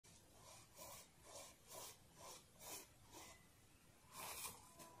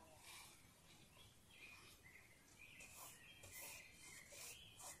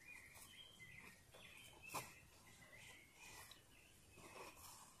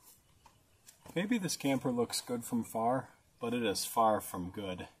Maybe this camper looks good from far, but it is far from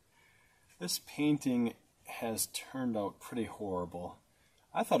good. This painting has turned out pretty horrible.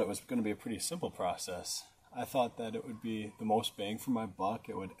 I thought it was going to be a pretty simple process. I thought that it would be the most bang for my buck.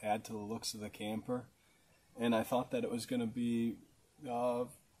 It would add to the looks of the camper. And I thought that it was going to be,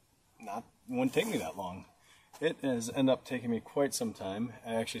 wouldn't take me that long. It has ended up taking me quite some time.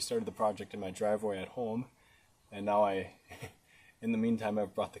 I actually started the project in my driveway at home. And now in the meantime,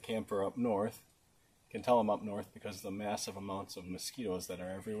 I've brought the camper up north. You can tell I'm up north because of the massive amounts of mosquitoes that are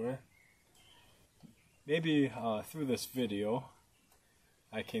everywhere. Maybe through this video,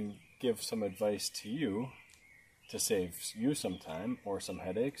 I can give some advice to you to save you some time or some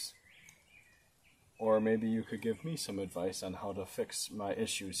headaches. Or maybe you could give me some advice on how to fix my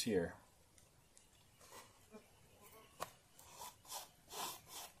issues here.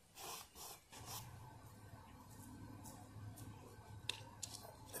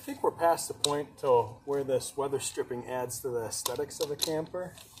 I think we're past the point to where this weather stripping adds to the aesthetics of the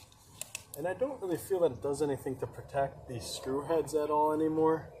camper. And I don't really feel that it does anything to protect these screw heads at all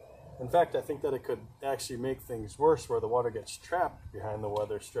anymore. In fact, I think that it could actually make things worse where the water gets trapped behind the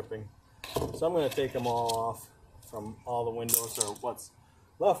weather stripping. So I'm going to take them all off from all the windows, or what's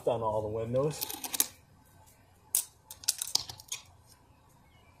left on all the windows.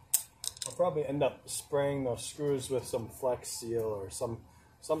 I'll probably end up spraying those screws with some Flex Seal or some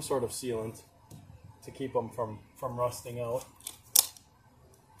sort of sealant to keep them from rusting out.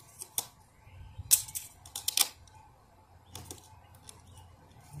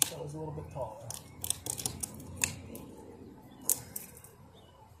 That was a little bit taller.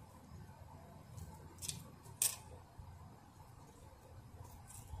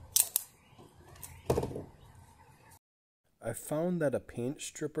 I found that a paint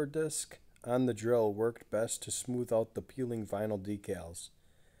stripper disc on the drill worked best to smooth out the peeling vinyl decals.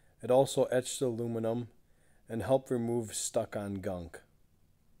 It also etched aluminum and helped remove stuck-on gunk.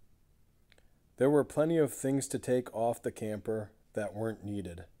 There were plenty of things to take off the camper that weren't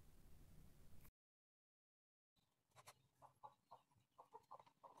needed.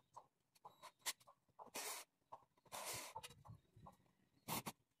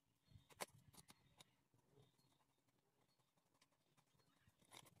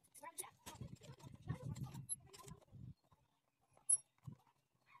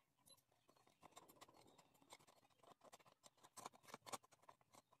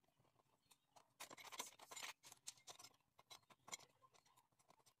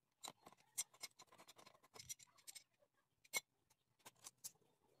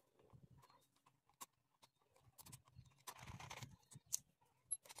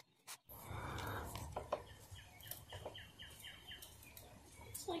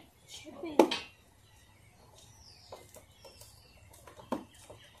 It's like chipping.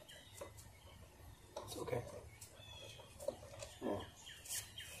 It's okay.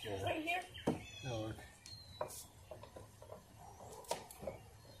 Yeah. Right here? That'll work.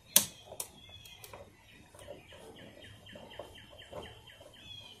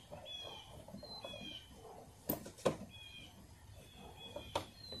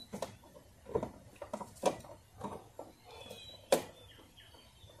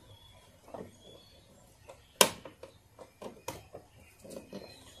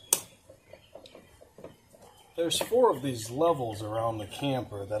 There's 4 of these levels around the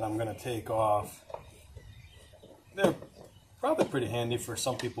camper that I'm going to take off. They're probably pretty handy for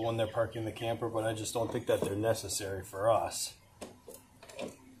some people when they're parking the camper, but I just don't think that they're necessary for us.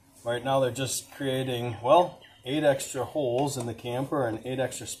 Right now they're just creating, well, 8 extra holes in the camper and 8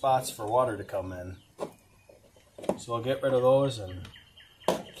 extra spots for water to come in. So I'll get rid of those and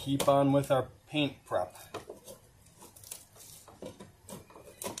keep on with our paint prep,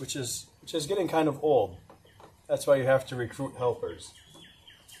 which is getting kind of old. That's why you have to recruit helpers.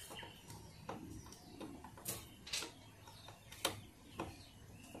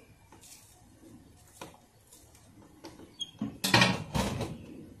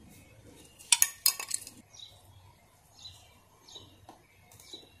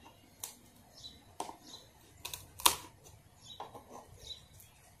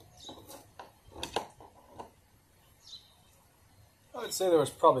 I would say there was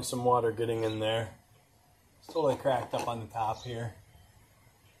probably some water getting in there. It's totally cracked up on the top here.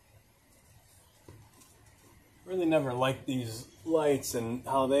 Really never liked these lights and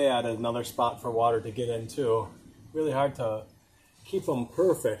how they added another spot for water to get in too. Really hard to keep them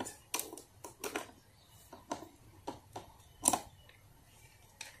perfect.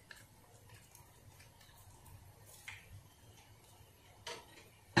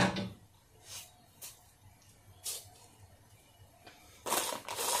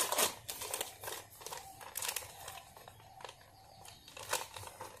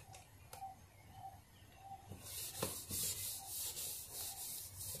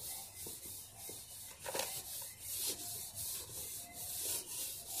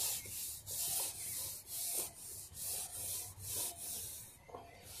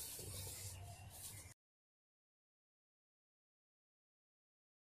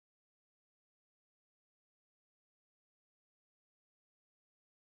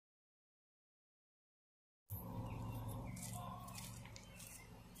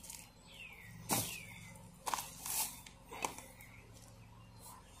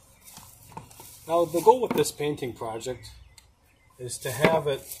 Now the goal with this painting project is to have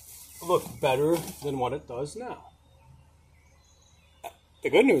it look better than what it does now. The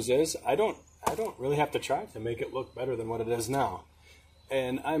good news is I don't really have to try to make it look better than what it is now.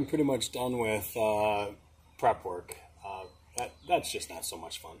 And I'm pretty much done with prep work. That's just not so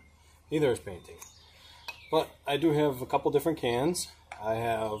much fun. Neither is painting. But I do have a couple different cans. I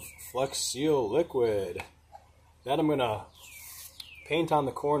have Flex Seal liquid. That I'm going to paint on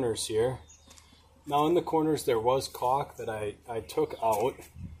the corners here. Now in the corners there was caulk that I took out.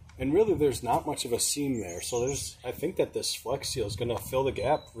 And really there's not much of a seam there. So I think that this Flex Seal is going to fill the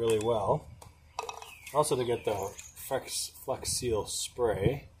gap really well. Also to get the Flex Seal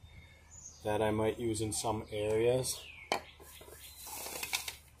spray that I might use in some areas.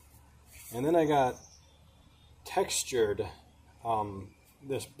 And then I got textured,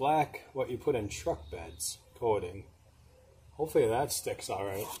 this black, what you put in truck beds coating. Hopefully that sticks all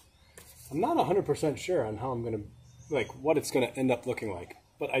right. I'm not 100% sure on how I'm going to, what it's going to end up looking like.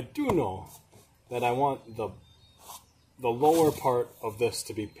 But I do know that I want the lower part of this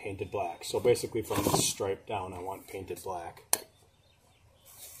to be painted black. So basically from this stripe down, I want painted black.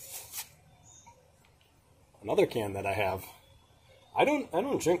 Another can that I have, I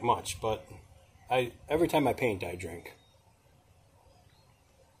don't drink much, but every time I paint, I drink.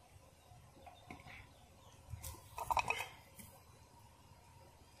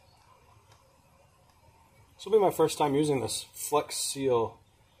 This will be my first time using this Flex Seal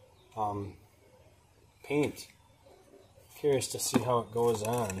paint. Curious to see how it goes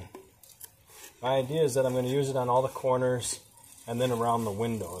on. My idea is that I'm going to use it on all the corners and then around the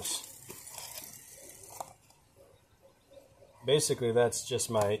windows. Basically, that's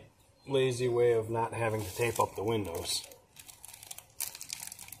just my lazy way of not having to tape up the windows.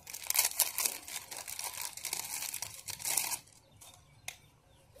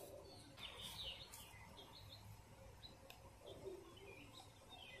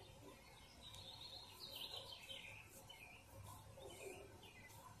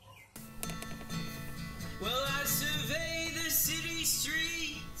 Well, I survey the city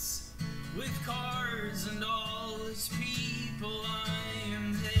streets with cars and all its people. I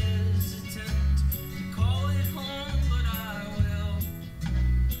am hesitant to call it home, but I will.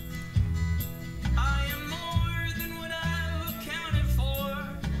 I am more than what I've accounted for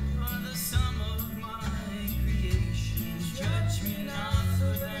the sum of my creations. Judge me not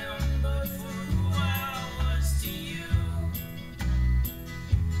for them, but for who I was to you.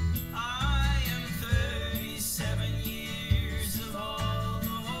 I am 37 years of all the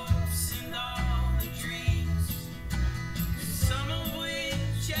hopes and all the dreams, some of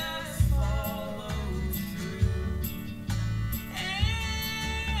which I followed through.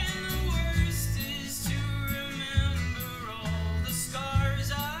 And the worst is to remember all the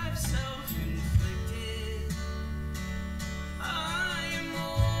scars I've self-inflicted. I am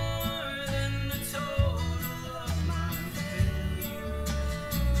more than the total of my failure.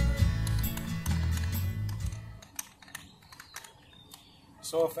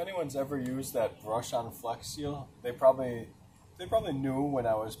 So if anyone's ever used that brush on Flex Seal, they probably knew when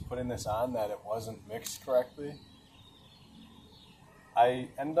I was putting this on that it wasn't mixed correctly. I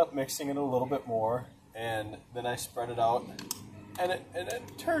ended up mixing it a little bit more, and then I spread it out, and it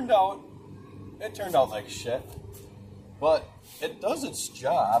turned out like shit. But it does its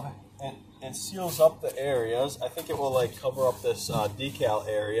job. It seals up the areas. I think it will cover up this decal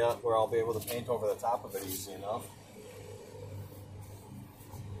area where I'll be able to paint over the top of it easy enough.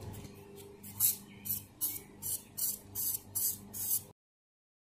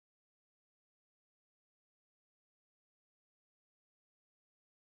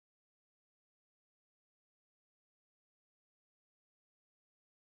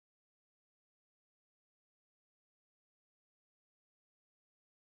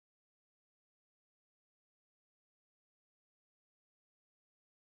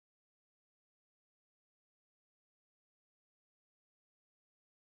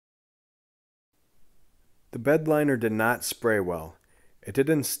 The bed liner did not spray well. It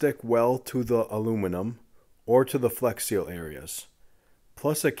didn't stick well to the aluminum or to the Flex Seal areas.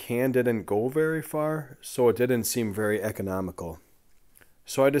 Plus a can didn't go very far, so it didn't seem very economical.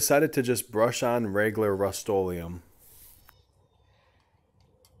 So I decided to just brush on regular Rust-Oleum.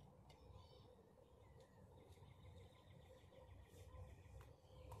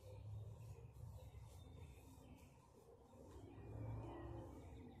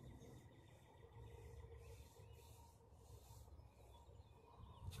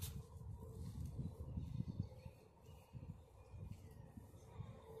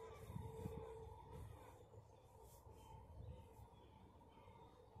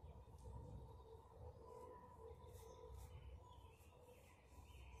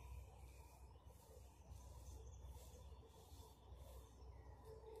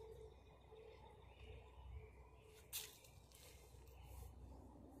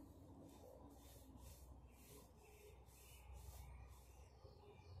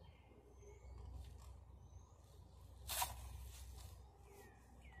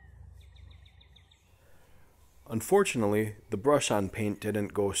 Unfortunately, the brush-on paint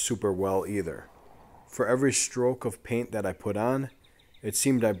didn't go super well either. For every stroke of paint that I put on, it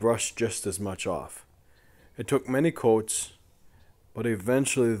seemed I brushed just as much off. It took many coats, but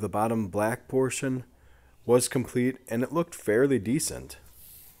eventually the bottom black portion was complete and it looked fairly decent.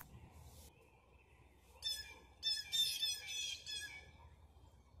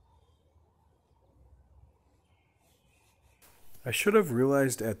 I should have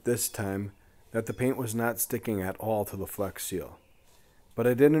realized at this time that the paint was not sticking at all to the Flex Seal, but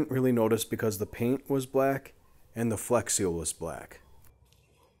I didn't really notice because the paint was black and the Flex Seal was black.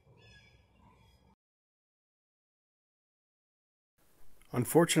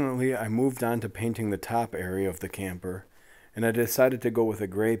 Unfortunately, I moved on to painting the top area of the camper, and I decided to go with a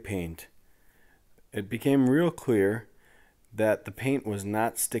gray paint. It became real clear that the paint was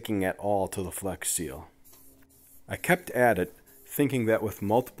not sticking at all to the Flex Seal. I kept at it, thinking that with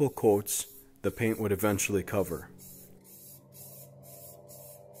multiple coats, the paint would eventually cover.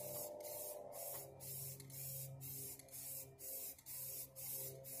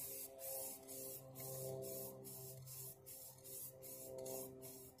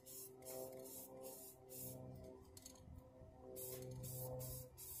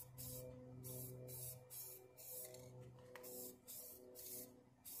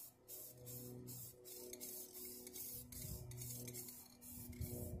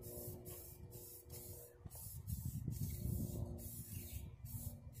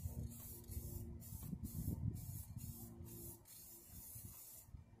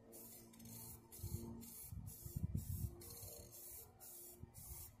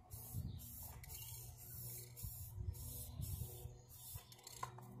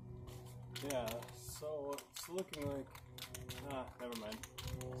 Yeah, so it's looking like, never mind.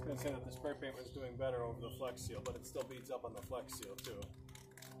 I was going to say that the spray paint was doing better over the Flex Seal, but it still beats up on the Flex Seal too.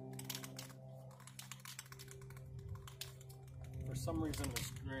 For some reason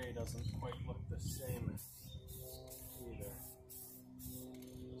this gray doesn't quite look the same either.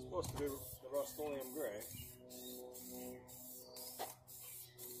 It's supposed to be the Rust-Oleum gray.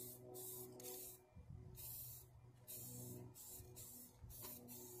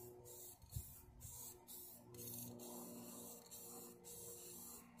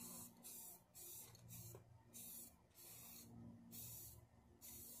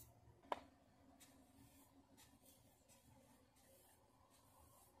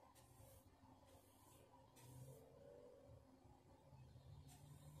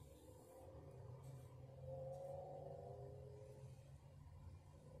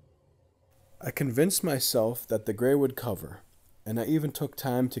 I convinced myself that the gray would cover, and I even took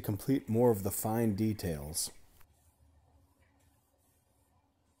time to complete more of the fine details.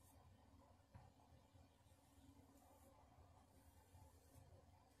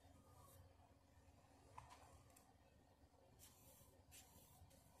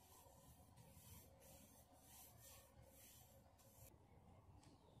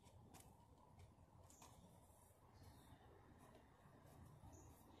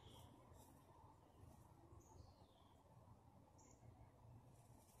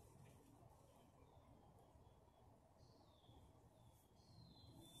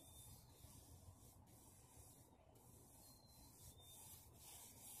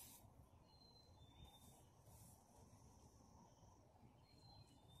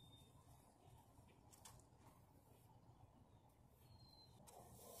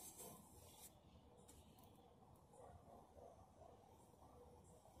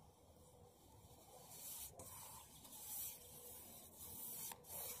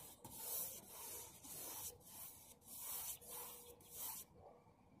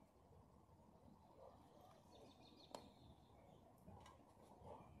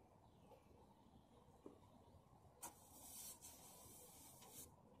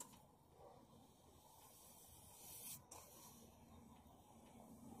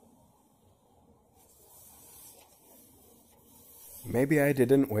 Maybe I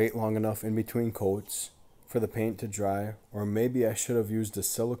didn't wait long enough in between coats for the paint to dry, or maybe I should have used a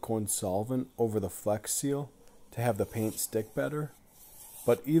silicone solvent over the Flex Seal to have the paint stick better.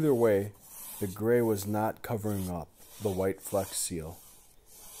 But either way, the gray was not covering up the white Flex Seal.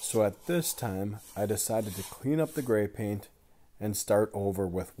 So at this time, I decided to clean up the gray paint and start over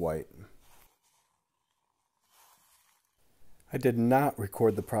with white. I did not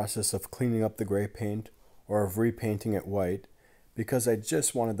record the process of cleaning up the gray paint or of repainting it white because I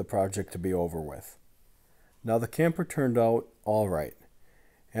just wanted the project to be over with. Now the camper turned out alright,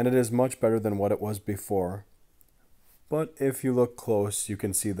 and it is much better than what it was before, but if you look close you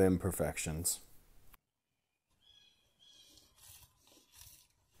can see the imperfections.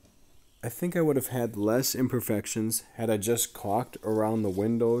 I think I would have had less imperfections had I just caulked around the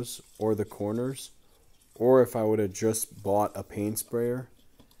windows or the corners, or if I would have just bought a paint sprayer.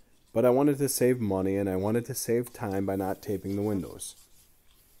 But I wanted to save money and I wanted to save time by not taping the windows.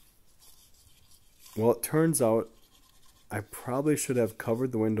 Well, it turns out I probably should have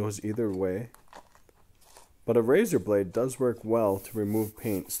covered the windows either way, but a razor blade does work well to remove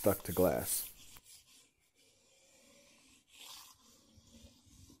paint stuck to glass.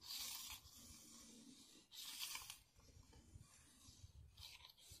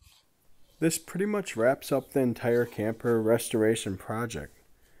 This pretty much wraps up the entire camper restoration project,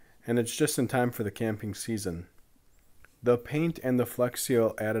 and it's just in time for the camping season. The paint and the Flex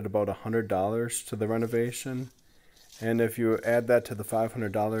Seal added about $100 to the renovation, and if you add that to the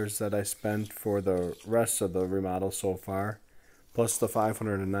 $500 that I spent for the rest of the remodel so far, plus the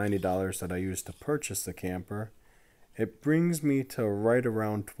 $590 that I used to purchase the camper, it brings me to right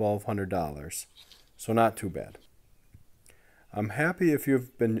around $1,200, so not too bad. I'm happy if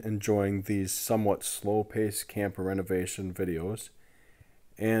you've been enjoying these somewhat slow-paced camper renovation videos,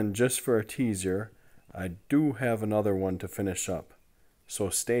 and just for a teaser, I do have another one to finish up, so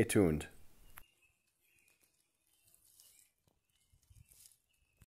stay tuned.